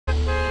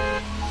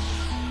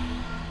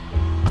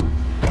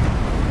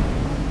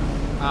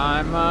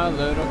I'm a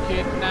little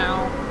kid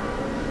now.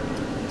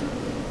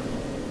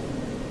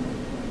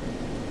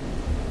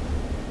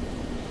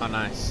 Oh,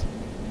 nice.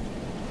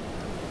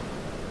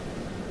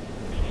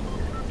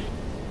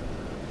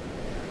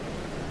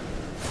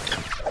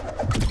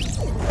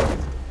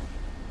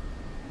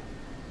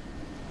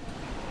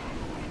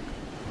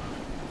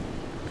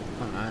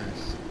 Oh,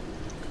 nice.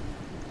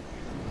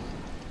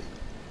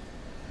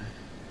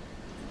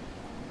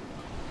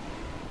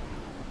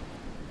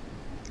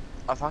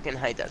 I fucking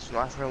hate that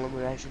sniper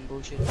elimination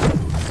bullshit.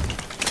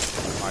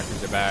 Why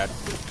is it bad?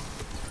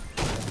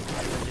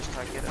 I just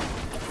can't get it.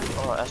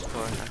 Oh, that's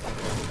cool.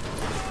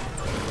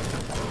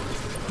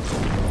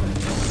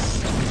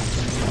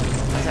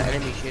 There's that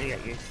enemy shooting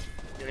at you.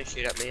 He's gonna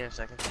shoot at me in a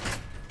second.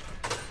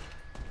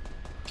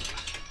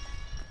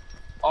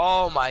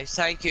 Oh my,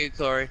 thank you,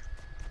 Corey.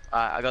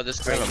 Alright, I got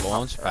this green. Got a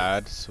launch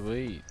pad,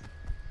 sweet.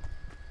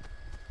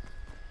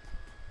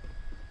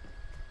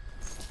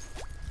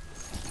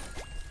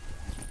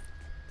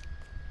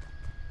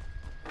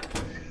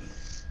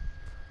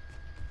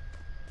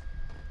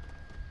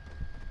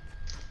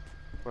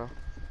 Well,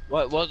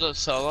 what was it,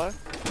 solo?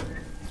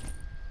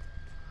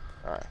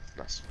 Alright,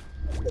 nice.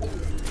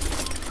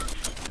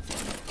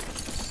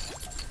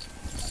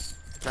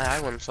 Nah, I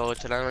won solo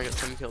today and I got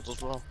 10 kills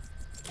as well.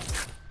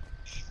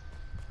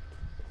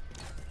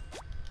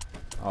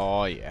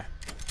 Oh yeah.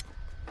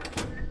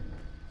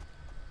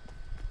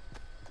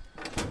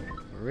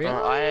 Really?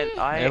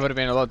 It would have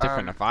been a lot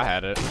different if I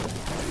had it.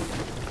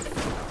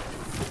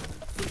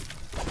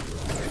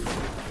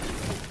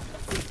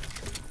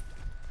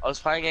 I was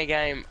playing a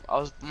game.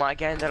 My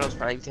game that I was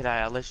playing today.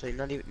 I literally,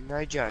 not even,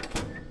 no joke.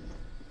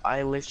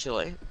 I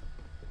literally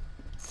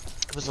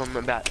was on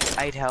about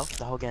 8 health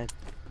the whole game.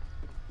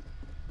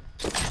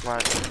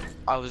 Like,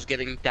 I was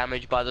getting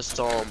damaged by the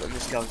storm and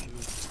this guy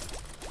was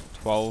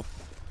 12,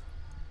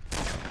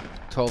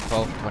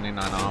 29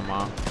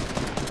 armor.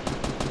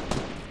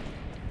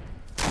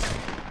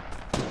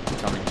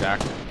 Coming,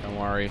 Jack. Don't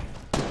worry.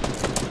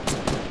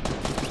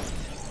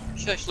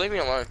 Shush, leave me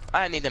alone.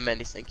 I don't need the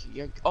medis, thank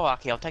you. Oh,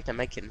 okay, I'll take the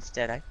medkit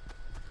instead, eh?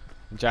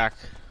 Jack.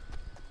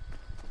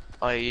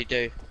 Oh, you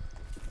do.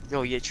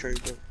 Oh, yeah, true.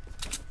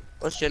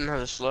 Let's shouldn't have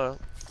a slow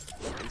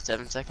in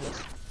 7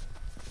 seconds.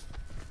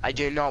 I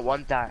do not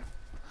want that.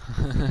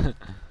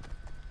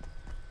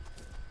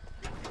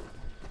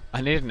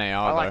 I need an AR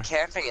I though. like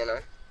camping, you know.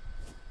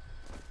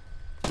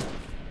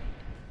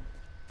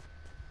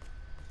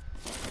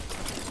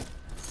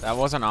 That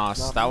wasn't us.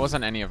 No. That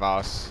wasn't any of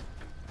us.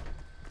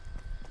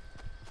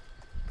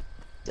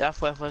 Yeah,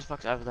 where's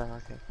fuck's over there?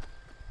 Okay.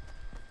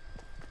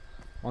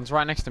 One's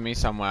right next to me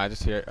somewhere. I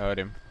just heard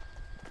him.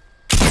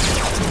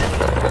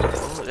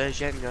 Oh, there's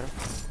Jen, got him.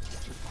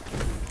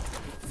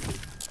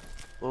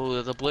 Oh,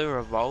 there's a blue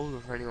revolver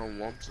if anyone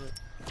wants it.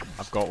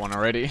 I've got one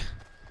already.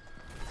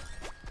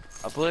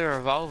 A blue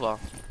revolver.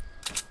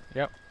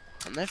 Yep.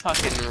 And they're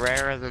fucking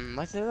rarer than,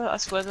 like, I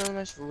swear they're the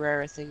most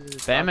rare things in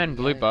the Them and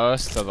fucking blue game.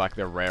 bursts are like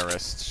the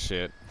rarest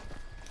shit.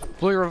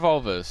 Blue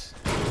revolvers.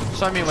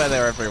 Show me where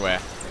they're everywhere.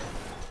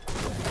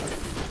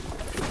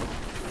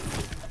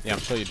 Yeah, I'm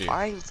sure you do.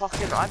 I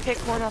pick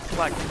one up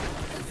like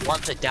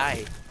once a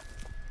day.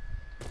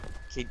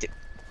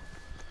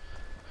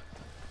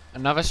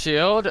 Another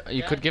shield?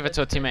 You could give it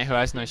to a teammate who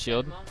has no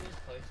shield.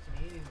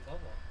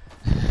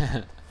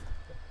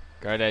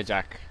 Go there,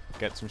 Jack.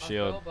 Get some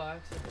shield.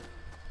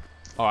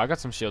 Oh, I got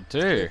some shield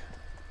too.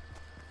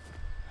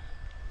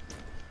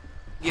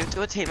 Give it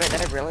to a teammate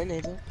that I really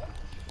need it.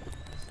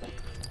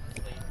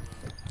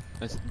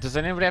 Does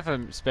anybody have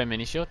a spare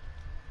mini shield?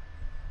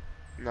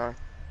 No.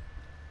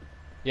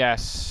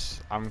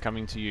 Yes, I'm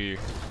coming to you.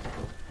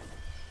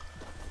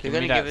 You're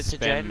gonna give it to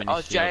Jaden?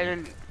 Oh,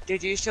 Jaden,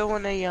 did you still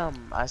want a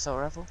assault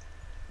rifle?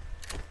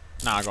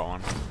 Nah, I got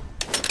one.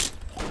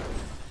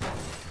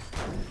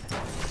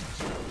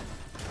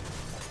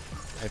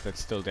 If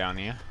it's still down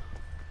here.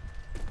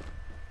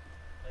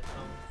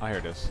 Oh, here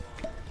it is.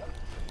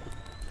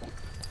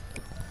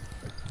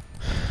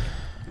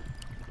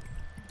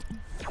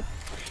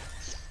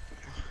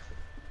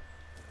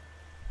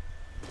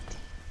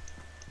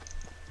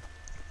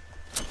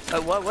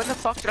 When the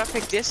fuck did I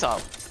pick this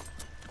up?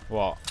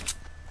 What?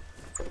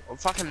 I'm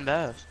fucking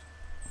burst.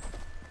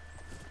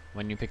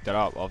 When you picked it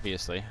up,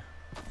 obviously.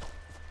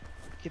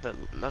 Yeah, but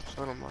that's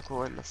what I'm like,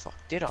 when the fuck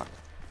did I?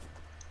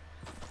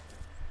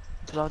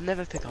 Because I'd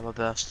never pick up a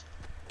burst.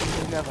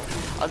 Never.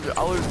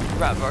 I would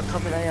rather a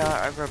common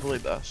AR over a blue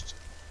burst.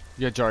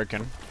 You're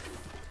joking.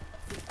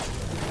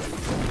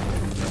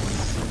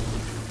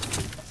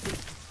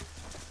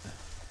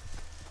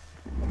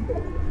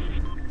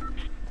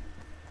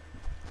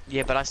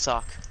 Yeah, but I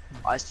suck.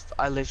 I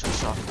literally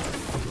suck.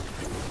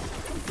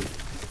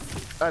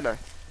 Oh no.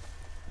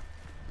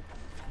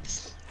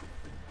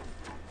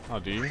 Oh,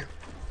 do you?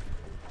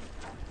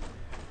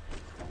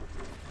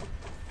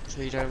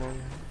 So you don't want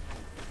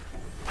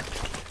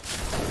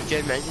to...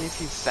 imagine if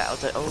you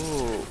failed it.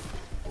 Oh.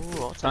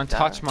 Ooh, I'll take Don't that.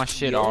 touch my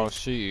shit, Yeah. or I'll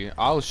shoot you.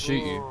 I'll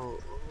shoot you.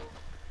 Ooh.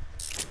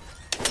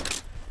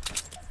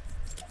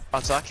 Oh,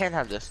 so I can't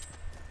have this.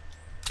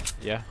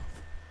 Yeah.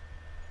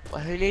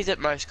 Well, who needs it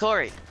most?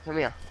 Corey, come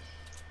here.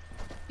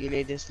 You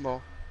need this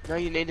more. No,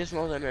 you need this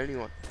more than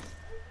anyone.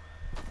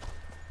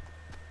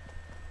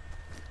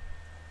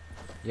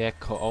 Yeah,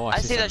 cool. Oh, I I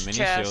see see some those mini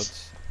chests.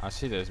 shields. I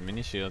see those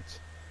mini shields.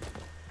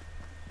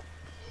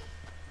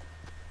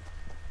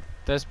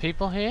 There's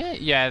people here?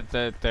 Yeah,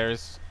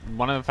 there's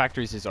one of the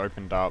factories is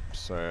opened up,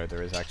 so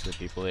there is actually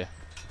people here.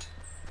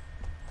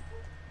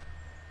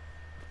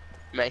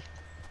 Me.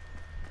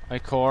 Hey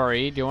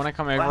Corey, do you want to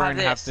come over have and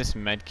have this. this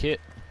med kit?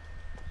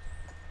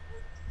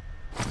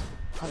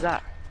 How's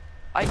that?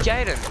 Hey,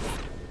 Jaden.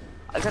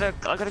 I got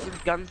a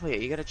good gun for you.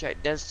 You gotta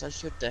check. There's a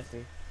shoot there for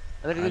you.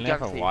 I got a I good only gun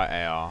have a for you.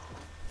 white AR.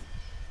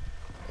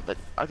 But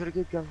I got a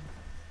good gun.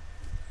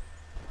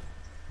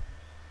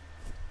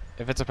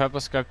 If it's a purple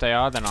scoped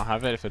AR, then I'll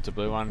have it. If it's a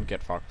blue one,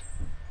 get fucked.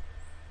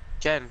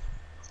 Jaden,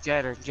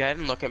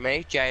 look at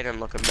me. Jaden,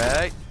 look at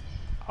me.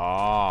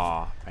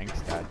 Oh, thanks,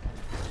 Dad.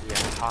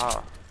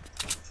 Yeah.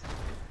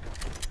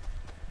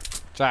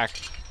 Jack,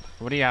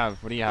 what do you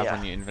have? What do you have Yeah.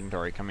 on your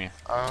inventory? Come here.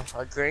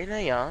 A green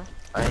AR,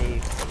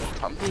 a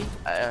pumpy,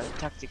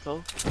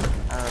 tactical.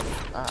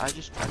 I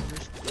just, yeah.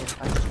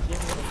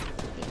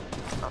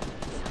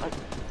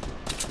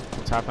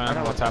 What's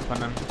happening? What's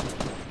happening?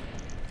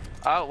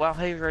 Oh, well,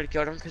 he already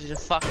killed him because he's a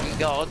fucking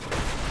god.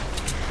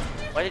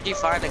 Where did you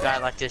find a guy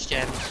like this,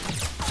 Jen?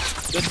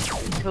 Good,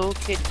 cool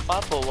kid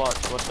club or what?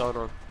 What's going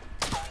on?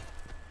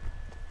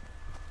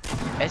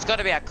 It's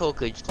gotta be our cool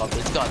kids club,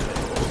 it's gotta be.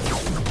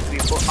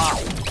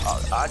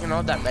 I can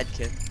hold that med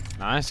kit.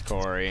 Nice,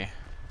 Corey.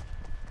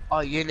 Oh,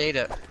 you need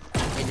it.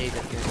 You need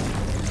it.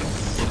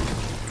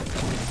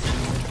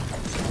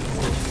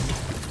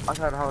 I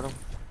can't hold him.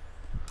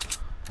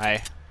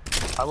 Hey.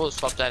 I will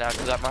swap that out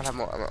because I might have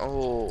more.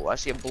 Oh, I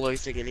see a blue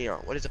thing in here.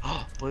 What is it?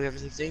 Oh, blue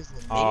M16 for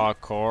me. Oh,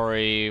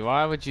 Corey,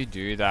 why would you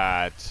do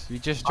that? You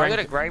just I drank.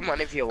 got a green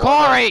one if you want.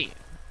 Corey!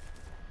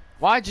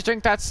 Why'd you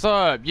drink that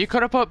slurp? You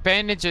could have put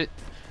bandages.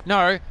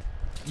 No,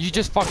 you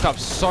just fucked up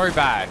so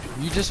bad.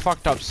 You just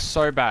fucked up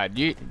so bad.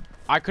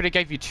 I could have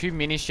gave you 2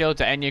 mini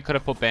shields and you could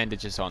have put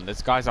bandages on.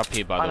 This guy's up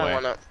here, by the way. I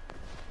don't want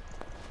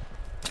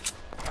it.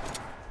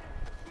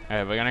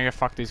 Hey, we're gonna go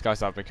fuck these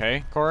guys up,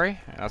 okay, Corey?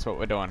 That's what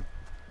we're doing.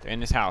 They're in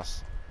this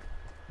house.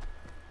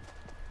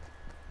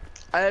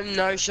 I have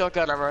no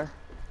shotgun ammo.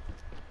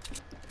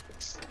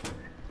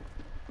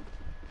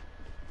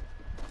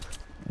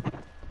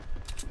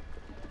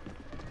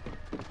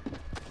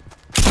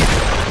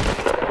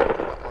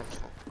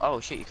 Oh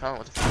shit, you can't.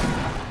 What the fuck?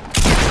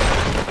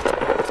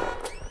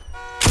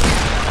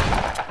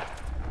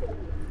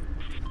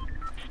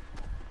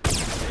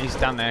 He's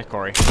down there,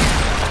 Corey.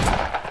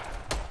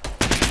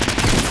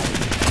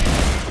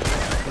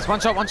 There's one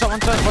shot.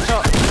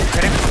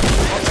 Get him.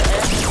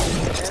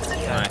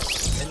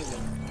 Nice.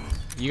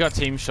 You got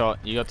team shot.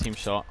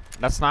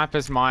 That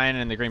sniper's mine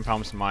and the green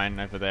pump's mine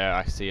over there.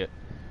 I see it.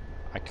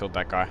 I killed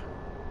that guy.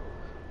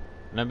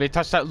 Nobody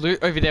touch that loot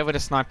over there where the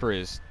sniper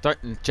is.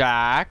 Don't,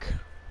 Jack.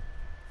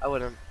 I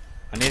wouldn't.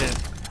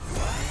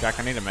 Jack,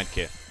 I need a med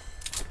kit.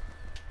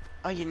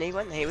 Oh, you need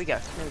one? Here we go.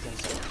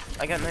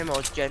 I got no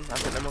more, Jen.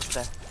 I've got no more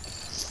spare.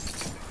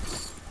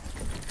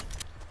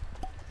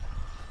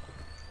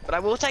 But I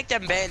will take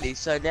them bandies,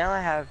 so now I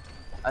have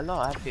a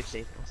lot. I have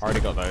 15. Already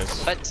got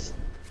those. But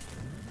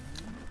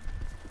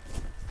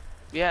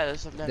yeah,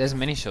 there's some. There's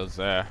mini shields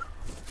there.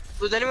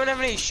 Does anyone have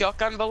any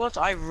shotgun bullets?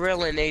 I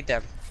really need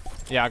them.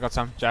 Yeah, I got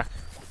some, Jack.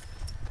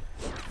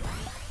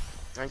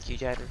 Thank you,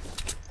 Jaden.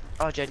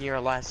 Oh, Jaden, you're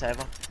a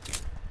lifesaver.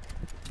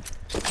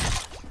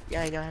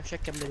 Yeah, I know I have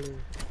shotgun bullets.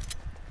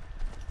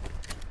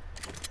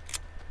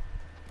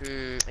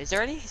 Is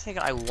there anything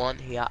I want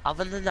here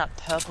other than that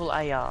purple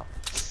AR?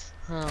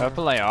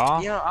 Purple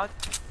AR? Yeah,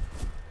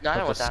 no, I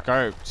don't want that.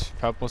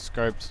 Purple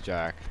scoped,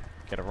 Jack.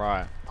 Get it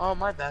right. Oh,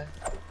 my bad.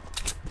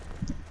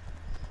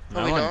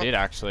 No one did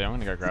actually. I'm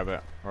gonna go grab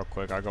it real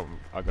quick. I got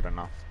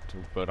enough to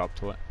build up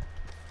to it.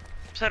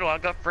 So do I.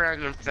 Got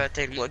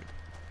 313 wood.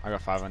 I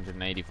got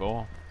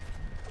 584.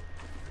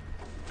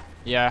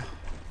 Yeah,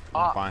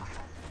 I'm fine.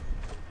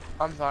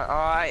 I'm fine.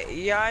 Alright,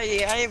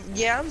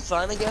 yeah, I'm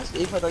fine, I guess.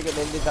 If I don't get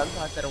any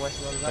gunfights, I don't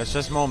waste a lot of There's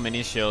just more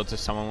mini shields if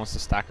someone wants to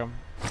stack them.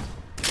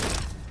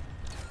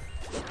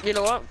 You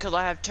know what? Because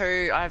I have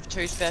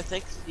two spare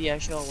things. Yeah,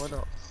 sure, why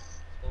not?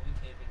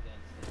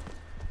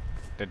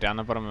 They're down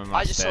the bottom of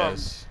my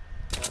stairs.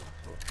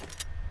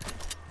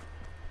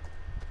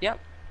 Yep.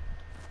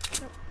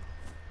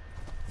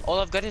 All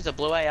I've got is a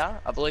blue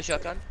AR, a blue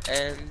shotgun,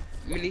 and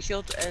mini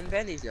shield and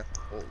bandies now.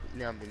 Oh,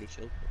 now mini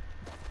shield.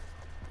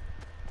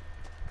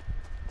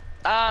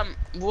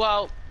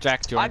 Well.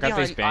 Jack, do you want to grab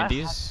these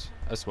bandies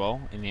as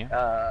well in here?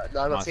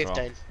 No, I got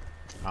 15.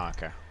 Oh,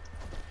 okay.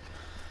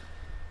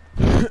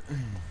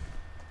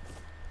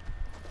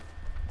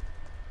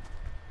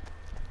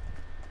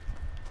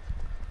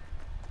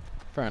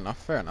 Fair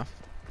enough.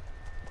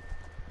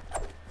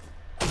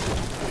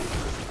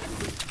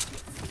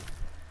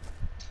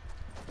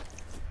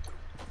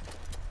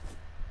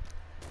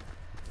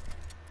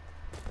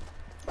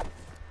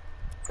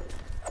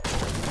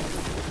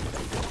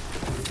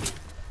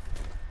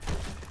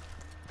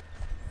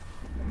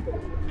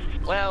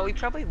 Well, we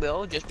probably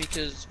will, just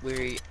because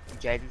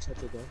Jaden's had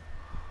to go.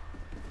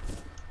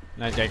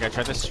 No, Jake, I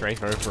tried to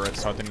strafe over it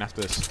so I didn't have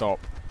to stop.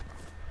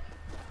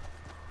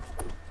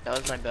 That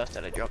was my best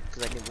that I dropped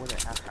because I didn't want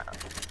it.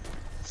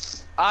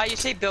 You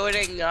see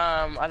building,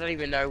 I don't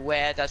even know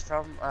where that's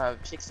from,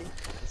 60.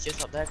 It's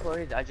just up there,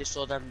 Corey. I just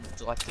saw them,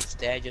 like, the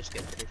stair just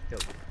get finished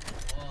built.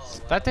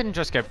 Oh, That didn't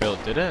just get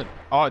built, did it?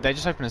 Oh, they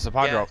just opened a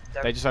supply drop.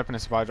 They just opened a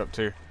supply drop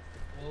too.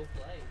 well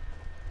played.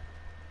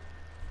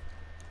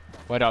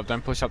 Wait up,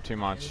 don't push up too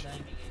much.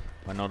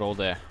 We're not all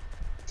there.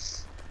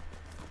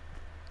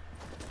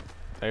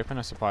 They open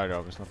a supply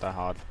drop, it's not that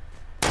hard.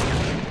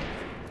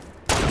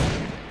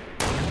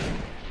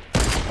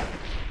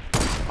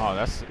 Oh,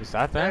 is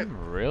that them?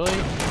 Really?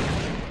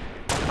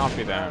 Can't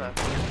be them.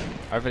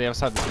 Over the other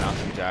side of this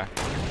mountain, Jack.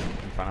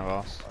 In front of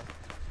us.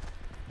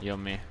 You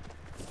and me.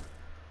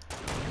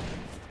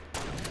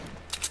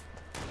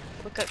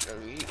 Look at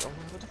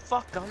what the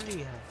fuck gun do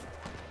you have?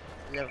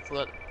 Never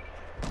forgot.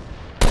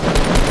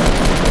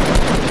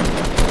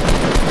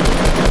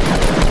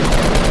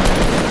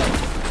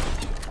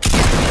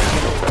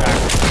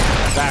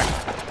 Back.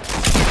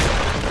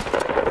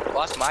 Well,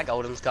 that's my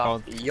golden scar.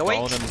 Yoink.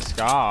 Golden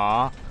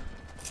scar.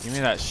 Give me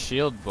that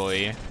shield,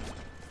 boy.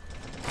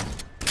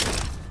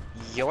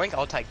 Yoink,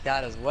 I'll take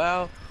that as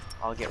well.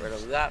 I'll get rid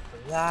of that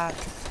for that.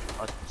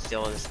 I'll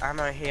steal this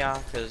ammo here,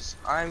 because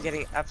I'm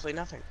getting absolutely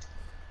nothing.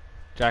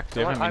 Jack,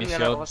 do you have a mini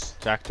shield?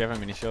 Jack, do you have a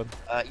mini shield?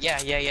 Yeah.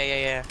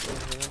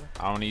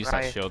 I want to use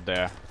that shield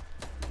there.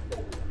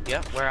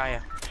 Yeah, where are you?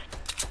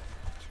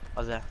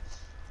 Oh, there.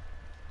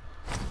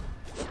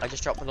 I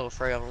just dropped a little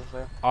 3 of them for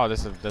you. Oh,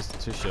 there's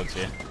 2 shields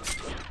here.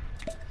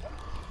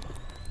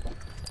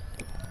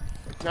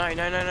 No,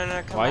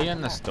 come Why on, are you in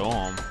the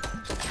storm?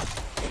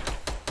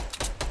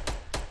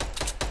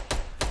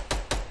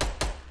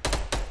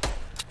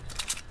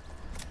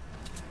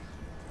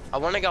 I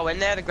want to go in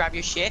there to grab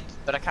your shit,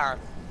 but I can't.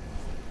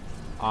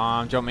 Do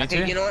you want me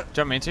to? You know what?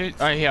 Do you want me to?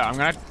 Oh, here, I'm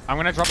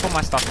gonna drop all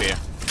my stuff here.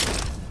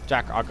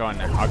 Jack, I'll go in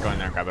there. I'll go in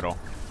there and grab it all.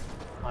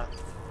 What?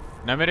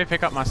 Nobody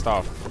pick up my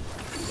stuff.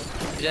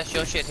 Is that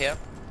your shit here?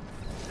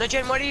 No,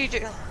 Jen, what are you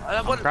doing?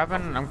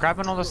 I'm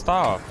grabbing all the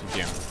stuff,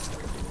 Jim.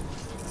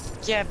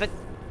 Yeah, but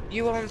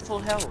you are on full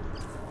health.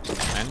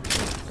 And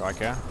do I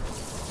care?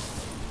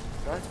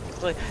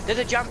 No? There's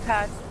a jump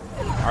pad.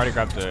 I already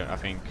grabbed it, I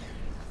think.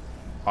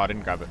 Oh, I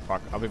didn't grab it.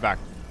 Fuck. I'll be back.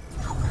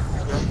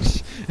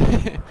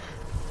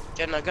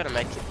 Jen, I gotta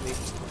make it,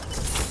 please.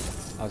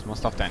 There's more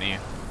stuff down here.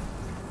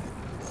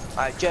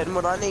 Alright, Jen,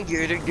 what I need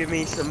you to give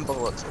me some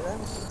bullets.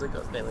 I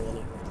got barely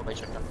any. Probably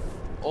check them.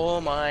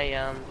 Or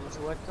my, what's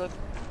the word called?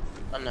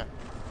 I don't know.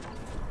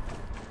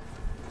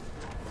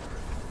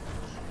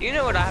 You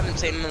know what I haven't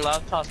seen in the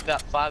last past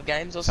about 5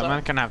 games or so?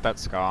 Someone can have that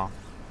scar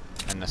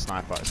and the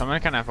sniper. Someone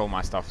can have all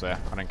my stuff there.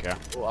 I don't care.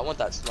 Oh, I want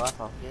that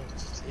sniper.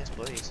 Yes,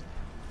 please.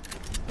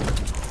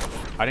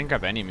 I didn't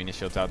grab any mini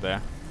shields out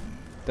there.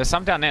 There's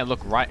some down there. Look,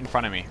 right in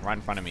front of me. Right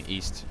in front of me,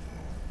 east.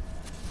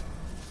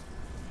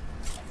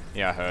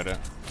 Yeah, I heard it.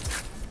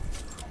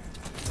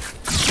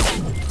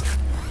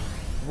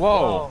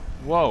 Whoa!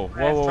 Whoa!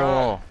 Whoa! Whoa!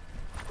 Whoa!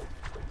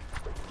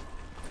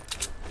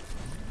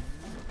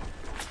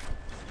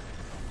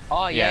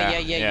 Oh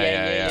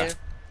yeah.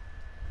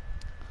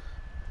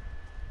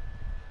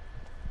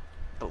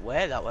 But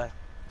where that way?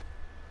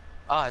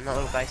 Oh, not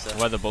little base there.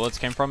 Where the bullets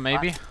came from,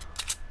 maybe?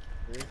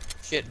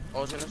 Shit, I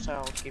was gonna say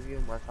I'll give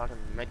you my fucking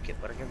medkit,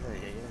 but I can't do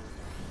it.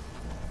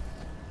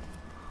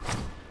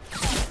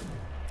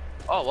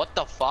 Oh, what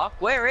the fuck?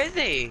 Where is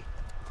he?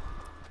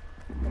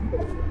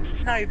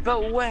 No,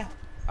 but where?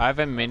 I have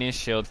a mini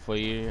shield for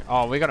you.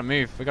 Oh, we gotta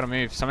move. We gotta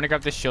move. Somebody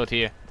grab this shield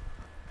here.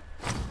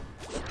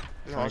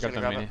 No,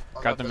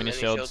 grab the mini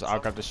shields. I'll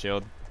grab the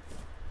shield.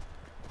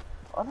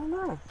 I don't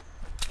know.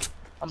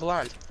 I'm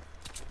blind.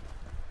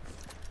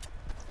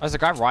 There's a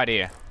guy right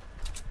here.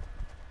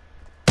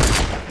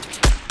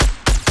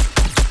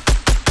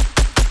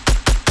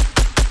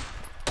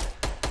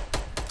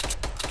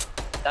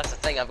 That's the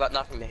thing, I've got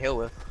nothing to heal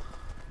with.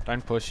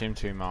 Don't push him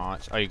too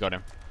much. Oh, you got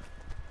him.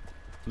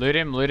 Loot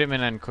him,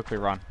 and then quickly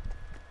run.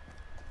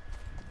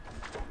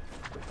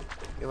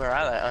 Yeah, where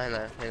are they? Oh,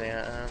 no. Here they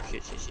are.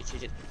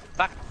 Shit.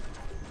 Fuck!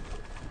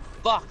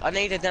 Fuck! I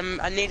needed them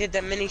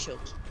mini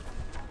shields.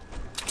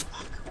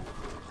 Fuck.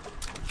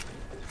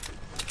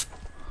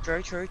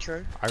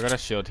 True. I got a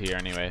shield here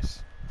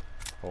anyways.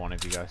 For one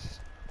of you guys.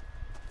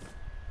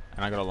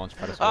 And I got a launch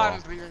pad as Oh, well.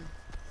 I'm bringing...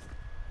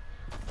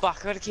 Fuck,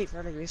 I gotta keep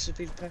running. This would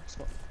be the perfect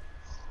spot.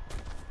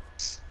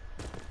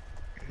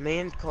 Me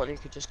and Courtney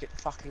could just get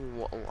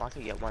fucking... I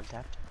could get one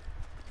tapped.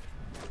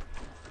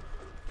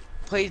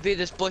 Please be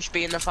this bush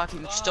be in the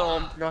fucking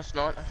storm. No, it's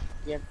not.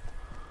 Yeah.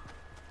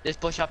 This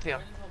bush up here.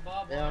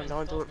 Yeah, I'm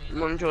going to it. I'm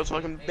going to it so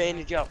I can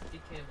bandage up.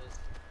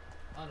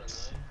 I don't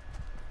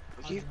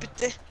know. You bit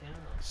there.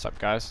 What's up,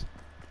 guys?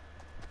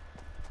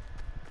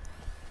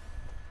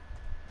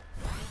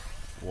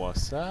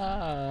 What's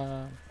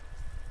up?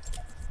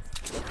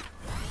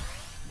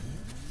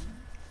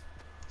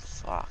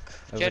 Fuck.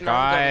 There's a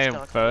guy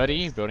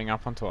 30 building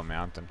up onto a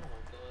mountain.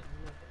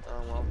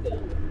 Oh well.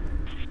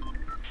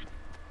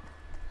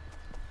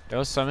 There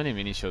was so many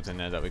mini shields in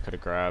there that we could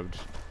have grabbed.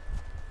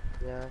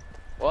 Yeah.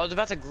 Well, I was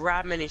about to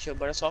grab mini shield,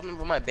 but I saw them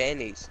for my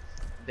bandies.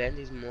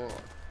 Bandies more.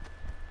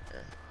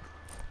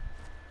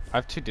 I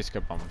have 2 disco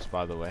bombs,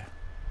 by the way.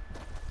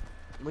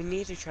 We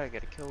need to try to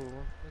get a kill.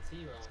 What's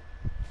he on?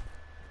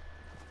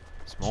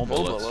 Small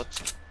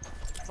bullets.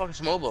 Fucking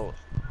small bullets.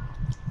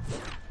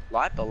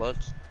 Light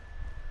bullets.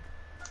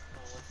 Oh,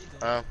 what's he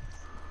doing?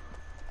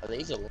 I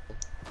think he's a little.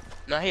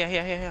 No,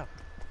 here.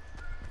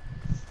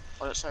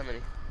 Oh, there's so many.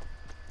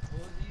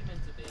 What was he meant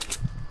to be?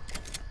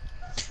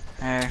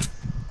 Hey.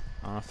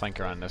 I'm gonna flank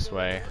around this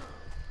way.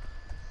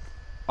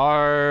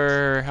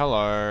 Oh,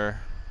 hello.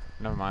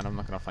 Never mind, I'm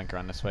not gonna flank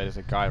around this way. There's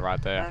a guy right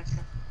there.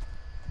 Okay.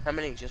 How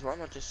many? Just one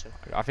or just two?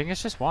 I think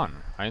it's just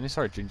one. I only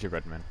saw a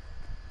gingerbread man.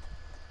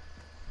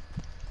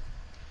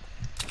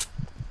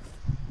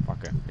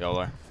 Fuck it,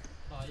 YOLO.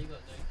 Oh, you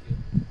got no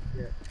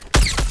kill.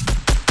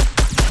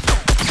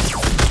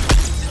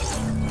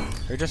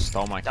 Who just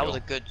stole my kill? That was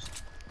a good.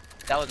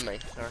 That was me.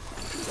 Sorry.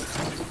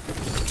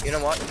 You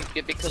know what?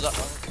 Because I.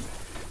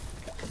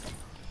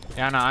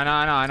 Yeah, I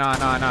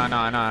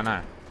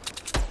know.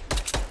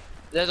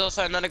 There's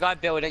also another guy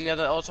building. There's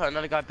also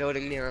another guy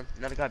building near him.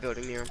 Another guy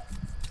building near him.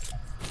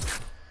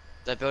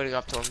 They're building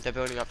up to him.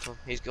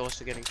 He's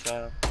also getting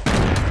shot.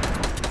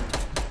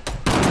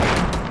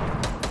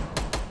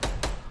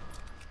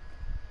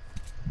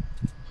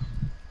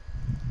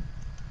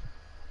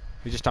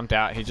 He just jumped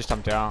out.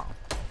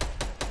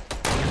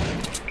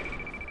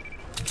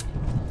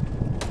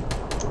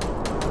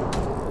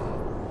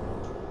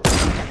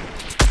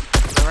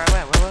 Where?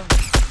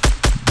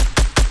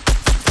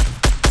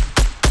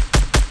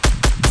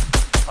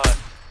 Oh.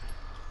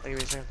 Give me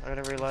a second. I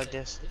gotta reload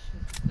this.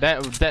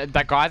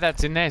 That guy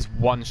that's in there is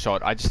one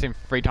shot. I just hit him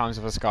 3 times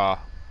with a scar,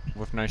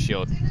 with no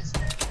shield.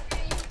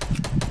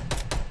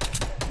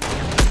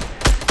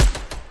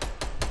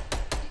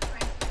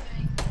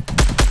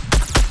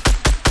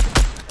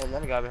 Oh,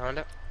 another guy behind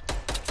it.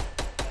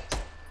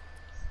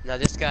 Now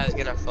this guy's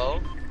gonna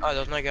fall. Oh,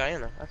 there's no guy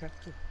in there. Okay,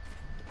 cool.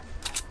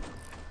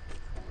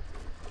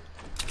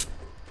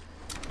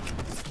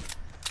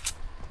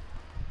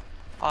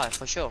 Oh,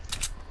 for sure.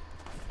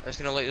 I'm just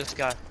gonna loot this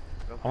guy.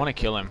 I want to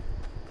kill him.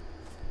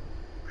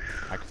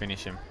 I can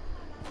finish him.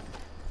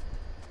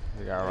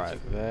 The guy right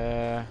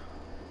there.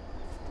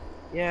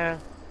 Yeah.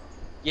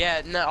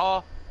 Yeah, no,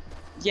 oh.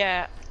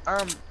 Yeah,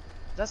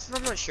 that's what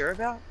I'm not sure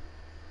about.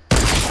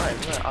 Alright,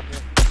 we're up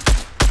here.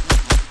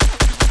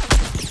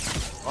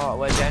 Oh,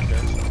 where's Jason?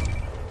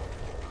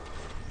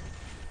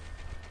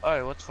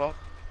 Oh, what the fuck?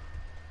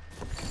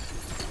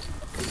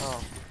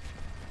 Oh.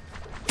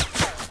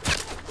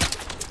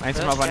 I need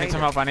some help.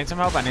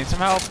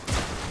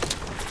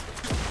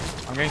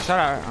 I'm getting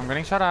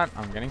shot at.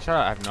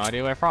 I have no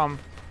idea where from.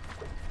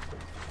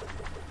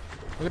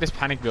 Look at this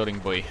panic building,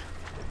 boy.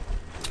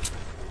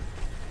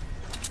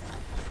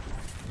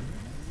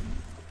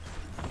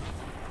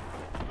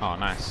 Oh,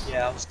 nice.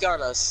 Yeah, I was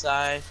gonna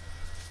say.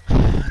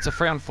 It's a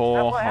 3-on-4,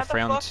 How or the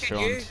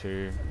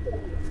 3-on-2-on-2.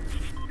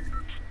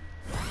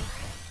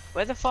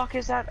 Where the fuck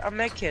is that? A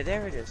med kit,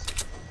 there it is.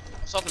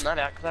 I'm swapping that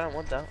out because I don't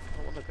want that. I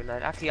don't want a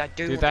grenade. Actually, I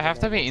do. Dude, they have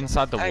to be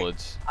inside the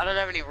woods. I don't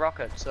have any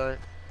rockets, so.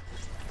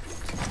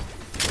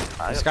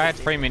 This guy had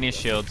 3 mini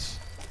shields.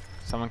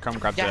 Someone come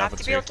grab the You other have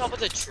to 2. be on top of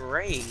the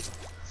tree.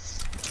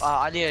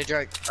 I need a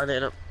drink. I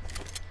need it.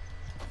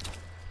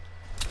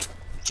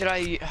 Should I?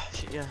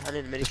 Yeah, I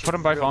need a mini. Just put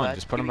them both on.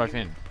 Just put them both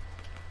in.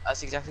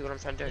 That's exactly what I'm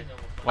trying to do.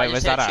 Wait,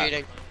 where's that at?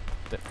 Shooting.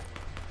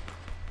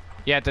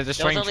 Yeah, they're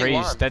destroying only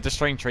trees. one. They're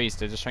destroying trees.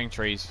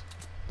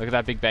 Look at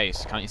that big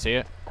base. Can't you see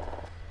it?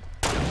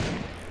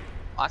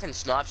 I can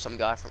snipe some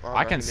guy from. Oh,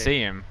 I can see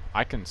him.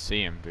 I can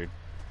see him, dude.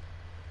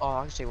 Oh,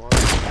 I can see one.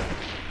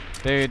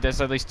 Dude, there's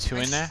at least 2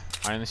 in there.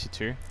 I only see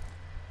 2.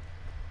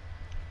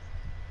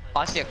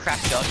 I see a crack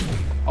shot.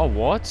 Oh,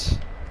 what?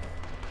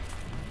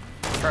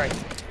 3.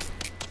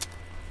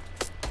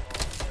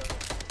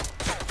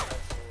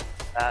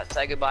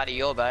 Say goodbye to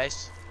your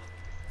base.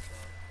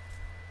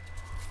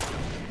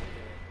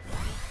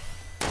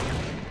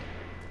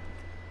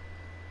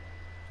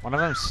 One of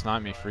them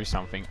sniped me through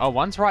something. Oh,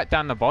 one's right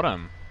down the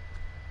bottom.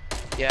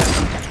 Yeah.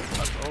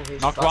 Oh,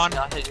 he's Knocked rushing.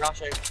 one. He's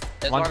rushing.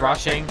 There's One's one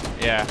rushing.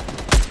 Yeah.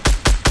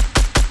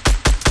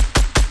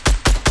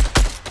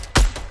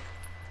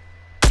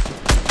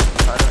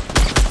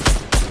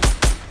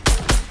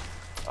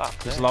 Oh,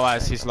 He's low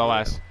as. He's low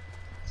as.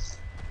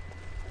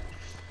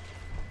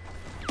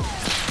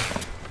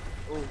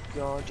 Oh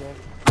god, Jeff.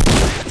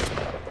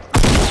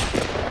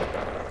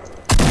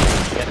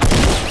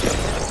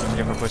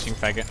 Give him a pushing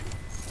faggot.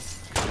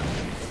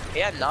 He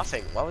had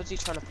nothing. Why was he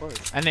trying to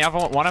push? And the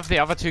other one of the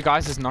other 2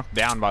 guys is knocked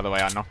down. By the way,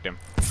 I knocked him.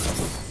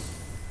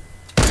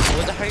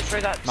 What the heck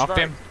through that? Knocked smoke?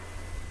 him.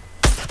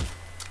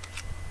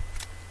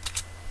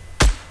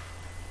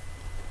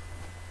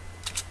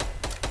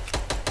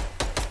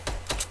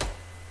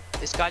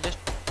 This guy just.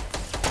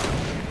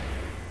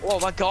 Oh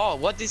my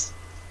god! What this?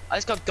 I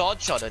just got god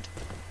shotted.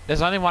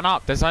 There's only one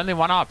up.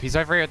 He's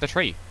over here at the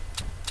tree.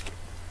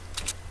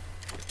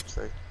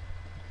 True.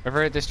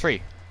 Over at this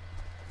tree.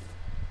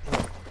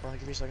 Oh,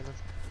 give me a second then.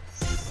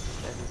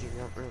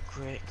 Bandaging up real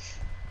quick.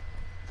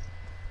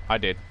 I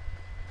did.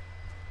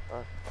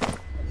 Oh.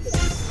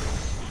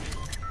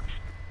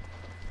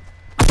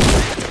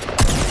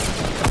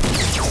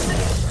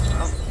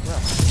 Oh, yeah.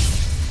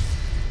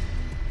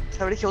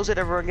 How many kills did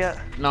everyone get?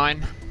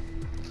 9.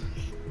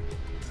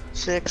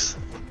 6.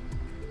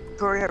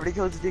 Corey, how many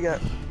kills did you get?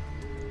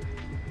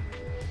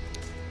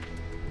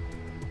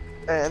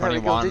 And how many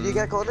kills did you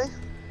get, Courtney?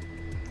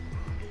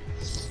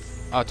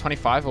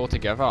 25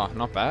 altogether.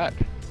 Not bad.